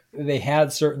Facebook, they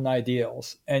had certain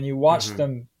ideals, and you watched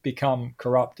them become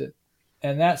corrupted.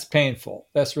 And that's painful.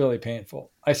 That's really painful.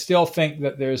 I still think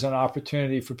that there's an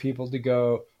opportunity for people to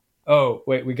go, oh,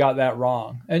 wait, we got that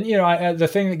wrong. And, the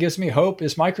thing that gives me hope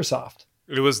is Microsoft.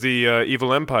 It was the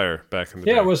evil empire back in the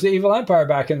day. Yeah, it was the evil empire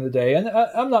back in the day. And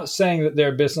I'm not saying that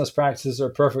their business practices are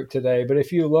perfect today, but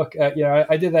if you look at,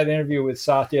 I did that interview with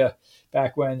Satya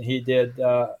back when he did,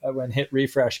 when Hit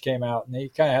Refresh came out, and he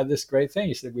kind of had this great thing.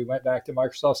 He said, we went back to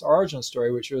Microsoft's origin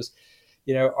story, which was,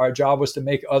 our job was to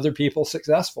make other people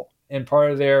successful. And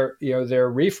part of their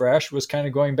refresh was kind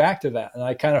of going back to that. And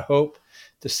I kind of hope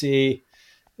to see,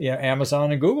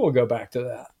 Amazon and Google go back to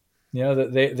that.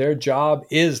 That their job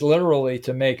is literally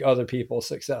to make other people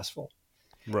successful.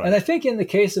 Right. And I think in the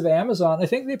case of Amazon, I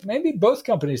think maybe both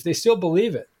companies, they still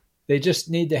believe it. They just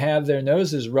need to have their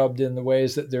noses rubbed in the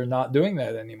ways that they're not doing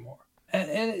that anymore. And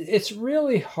it's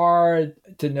really hard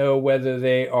to know whether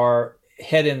they are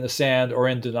head in the sand or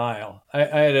in denial. I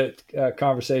had a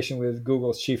conversation with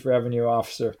Google's chief revenue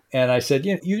officer, and I said,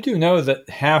 you do know that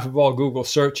half of all Google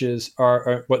searches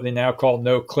are what they now call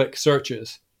no-click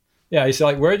searches. Yeah, he said,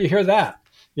 like, where did you hear that?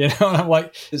 And I'm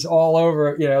like, it's all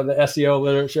over, the SEO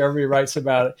literature. Everybody writes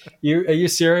about it. Are you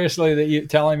seriously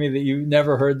telling me that you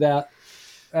never heard that?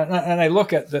 And I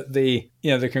look at the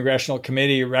congressional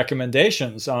committee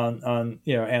recommendations on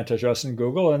antitrust in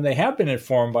Google, and they have been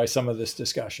informed by some of this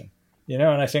discussion. And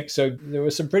I think so. There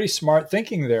was some pretty smart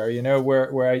thinking there.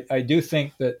 Where I do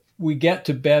think that we get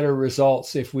to better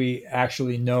results if we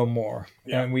actually know more,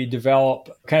 and we develop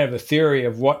kind of a theory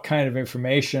of what kind of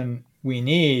information we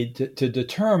need to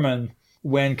determine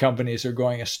when companies are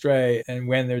going astray and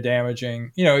when they're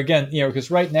damaging.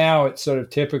 Because right now it's sort of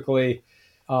typically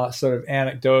sort of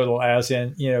anecdotal, as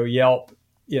in Yelp,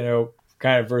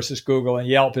 kind of versus Google, and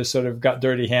Yelp has sort of got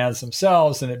dirty hands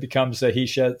themselves, and it becomes a he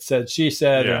said, she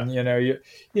said,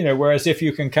 and whereas if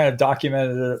you can kind of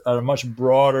document it at a much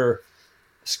broader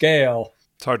scale,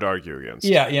 it's hard to argue against.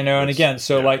 And again,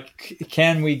 so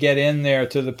can we get in there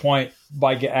to the point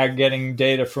by getting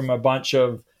data from a bunch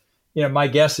of, my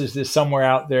guess is there's somewhere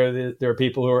out there there are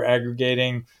people who are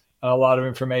aggregating a lot of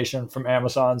information from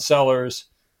Amazon sellers,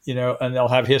 and they'll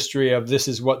have history of this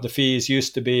is what the fees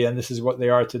used to be and this is what they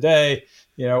are today,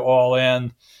 all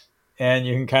in. And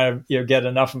you can kind of get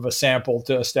enough of a sample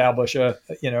to establish a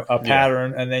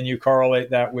pattern, and then you correlate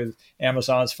that with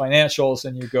Amazon's financials,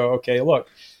 and you go, okay, look,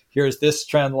 here's this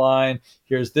trend line,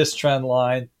 here's this trend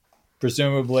line.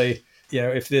 Presumably,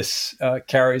 if this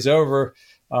carries over,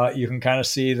 you can kind of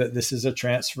see that this is a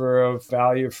transfer of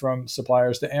value from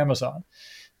suppliers to Amazon.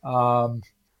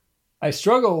 I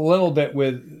struggle a little bit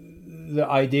with the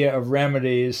idea of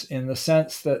remedies in the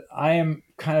sense that I am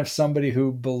kind of somebody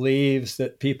who believes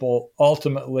that people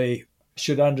ultimately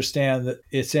should understand that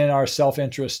it's in our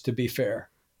self-interest to be fair.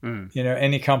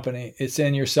 Any company, it's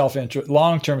in your self-interest,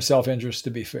 long-term self-interest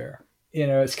to be fair.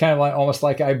 It's kind of like almost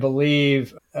like I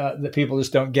believe that people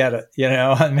just don't get it,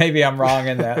 and maybe I'm wrong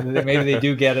in that. Maybe they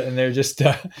do get it and they're just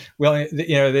willing,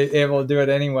 they're able to do it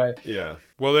anyway. Yeah.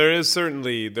 Well, there is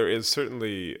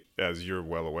certainly, as you're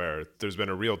well aware, there's been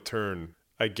a real turn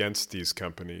against these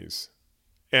companies,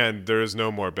 and there is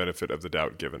no more benefit of the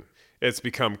doubt given. It's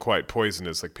become quite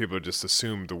poisonous. Like, people just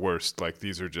assume the worst. Like,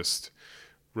 these are just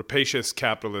rapacious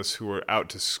capitalists who are out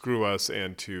to screw us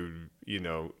and to,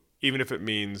 Even if it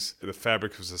means the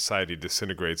fabric of society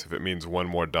disintegrates, if it means $1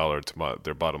 more to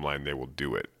their bottom line, they will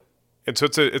do it. And so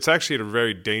it's actually a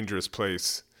very dangerous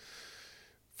place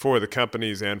for the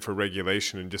companies and for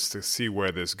regulation, and just to see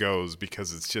where this goes,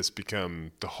 because it's just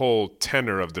become, the whole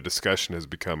tenor of the discussion has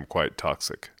become quite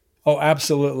toxic. Oh,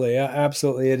 absolutely.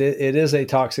 Absolutely. It is a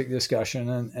toxic discussion.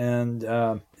 And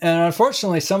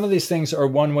unfortunately, some of these things are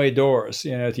one-way doors,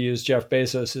 to use Jeff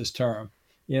Bezos' term.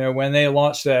 When they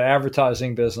launched that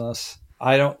advertising business,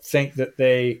 I don't think that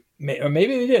or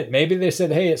maybe they did. Maybe they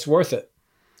said, hey, it's worth it,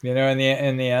 in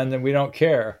the end, and we don't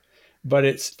care. But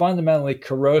it's fundamentally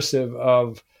corrosive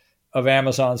of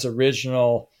Amazon's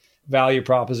original value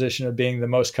proposition of being the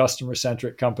most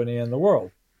customer-centric company in the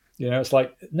world. It's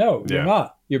like, no, you're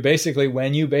not.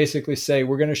 When you basically say,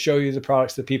 we're going to show you the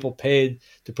products that people paid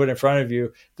to put in front of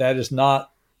you, that is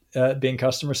not being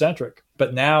customer-centric.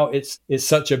 But now it's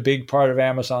such a big part of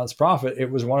Amazon's profit. It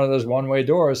was one of those one-way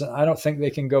doors, and I don't think they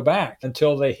can go back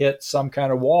until they hit some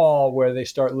kind of wall where they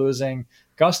start losing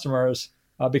customers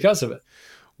because of it.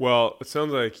 Well, it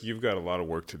sounds like you've got a lot of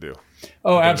work to do.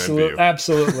 Oh,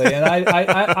 absolutely. And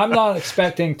I'm not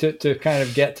expecting to kind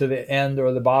of get to the end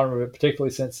or the bottom of it,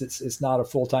 particularly since it's not a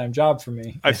full-time job for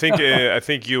me. I think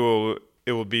it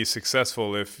will be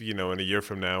successful if, in a year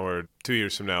from now or 2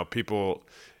 years from now,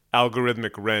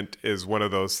 algorithmic rent is one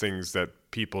of those things that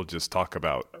people just talk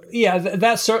about. Yeah,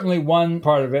 that's certainly one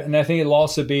part of it. And I think it'll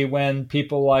also be when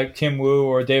people like Tim Wu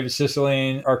or David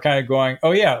Cicilline are kind of going,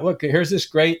 oh yeah, look, here's this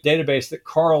great database that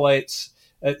correlates,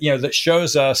 that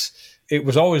shows us it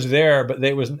was always there, but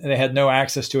they had no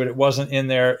access to it. It wasn't in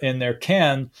their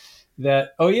ken.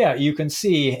 That, oh yeah, you can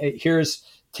see here's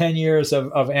 10 years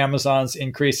of Amazon's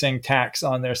increasing tax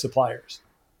on their suppliers.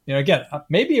 Again,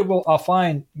 maybe I'll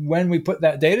find when we put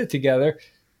that data together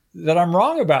that I'm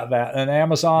wrong about that, and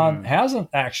Amazon hasn't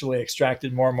actually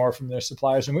extracted more and more from their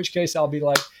suppliers, in which case I'll be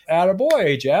like,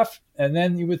 attaboy, Jeff. And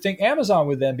then you would think Amazon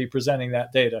would then be presenting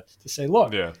that data to say,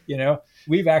 look,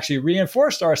 we've actually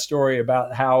reinforced our story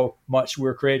about how much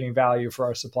we're creating value for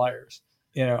our suppliers.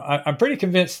 I'm pretty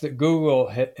convinced that Google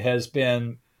has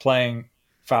been playing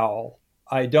foul.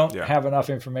 I don't have enough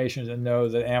information to know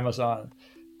that Amazon,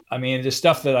 there's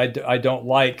stuff that I don't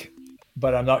like,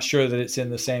 but I'm not sure that it's in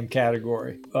the same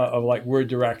category of like, we're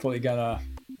directly gonna,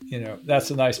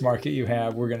 that's a nice market you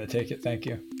have. We're gonna take it. Thank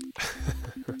you.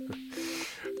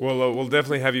 Well, we'll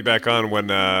definitely have you back on when,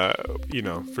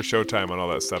 for Showtime on all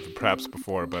that stuff, and perhaps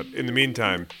before. But in the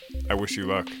meantime, I wish you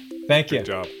luck. Thank you. Good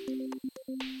job.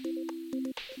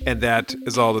 And that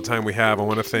is all the time we have. I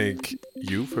want to thank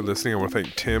you for listening. I want to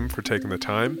thank Tim for taking the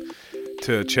time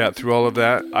to chat through all of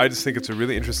that. I just think it's a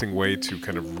really interesting way to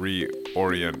kind of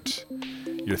reorient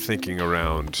your thinking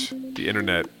around the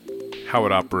internet, how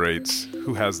it operates,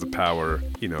 who has the power,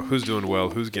 who's doing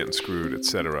well, who's getting screwed,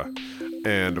 etc.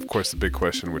 And of course, the big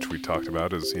question, which we talked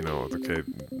about, is, okay,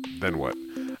 then what?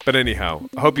 But anyhow,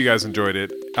 I hope you guys enjoyed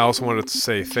it. I also wanted to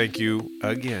say thank you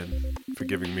again for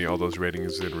giving me all those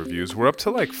ratings and reviews. We're up to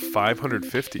like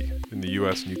 550 in the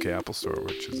US and UK Apple Store,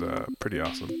 which is pretty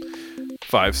awesome.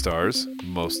 5 stars,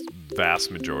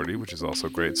 vast majority, which is also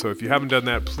great. So if you haven't done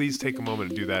that, please take a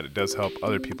moment to do that. It does help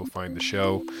other people find the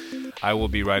show. I will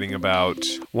be writing about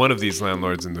one of these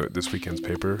landlords in this weekend's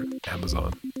paper,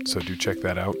 Amazon. So do check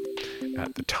that out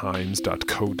at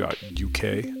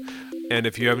thetimes.co.uk. And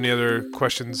if you have any other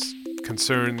questions,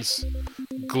 concerns,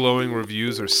 glowing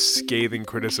reviews, or scathing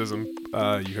criticism,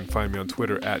 you can find me on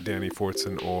Twitter at Danny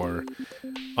Fortson, or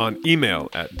on email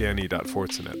at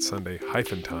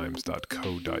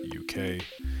danny.fortson@sunday-times.co.uk.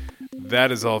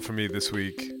 That is all for me this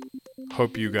week.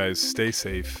 Hope you guys stay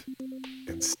safe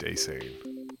and stay sane.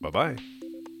 Bye-bye.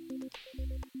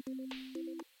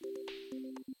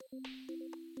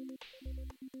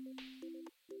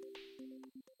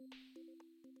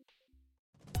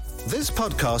 This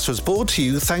podcast was brought to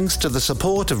you thanks to the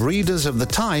support of readers of The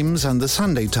Times and The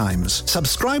Sunday Times.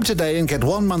 Subscribe today and get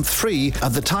 1 month free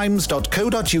at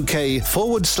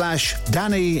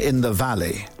thetimes.co.uk/Danny in the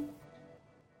Valley.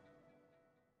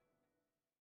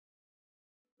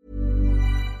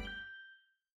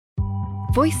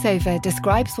 VoiceOver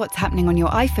describes what's happening on your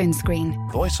iPhone screen.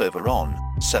 VoiceOver on,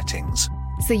 settings,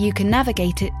 so you can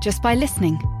navigate it just by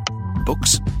listening.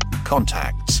 books,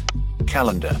 contacts,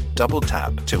 calendar, double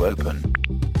tap to open.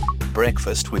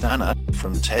 Breakfast with Anna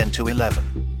from 10 to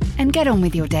 11. And get on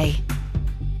with your day.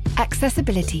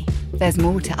 Accessibility. There's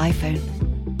more to iPhone.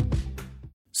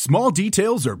 Small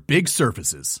details are big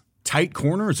surfaces. Tight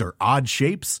corners are odd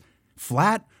shapes.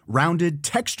 Flat, rounded,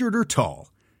 textured, or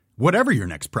tall. Whatever your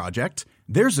next project,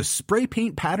 there's a spray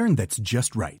paint pattern that's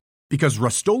just right. Because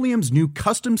Rust-Oleum's new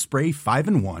Custom Spray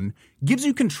 5-in-1 gives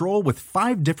you control with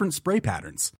 5 different spray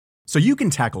patterns, so you can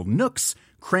tackle nooks,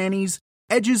 crannies,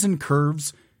 edges, and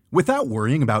curves without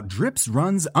worrying about drips,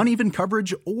 runs, uneven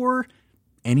coverage, or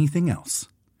anything else.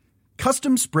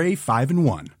 Custom Spray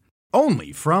 5-in-1,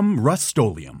 only from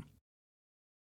Rust-Oleum.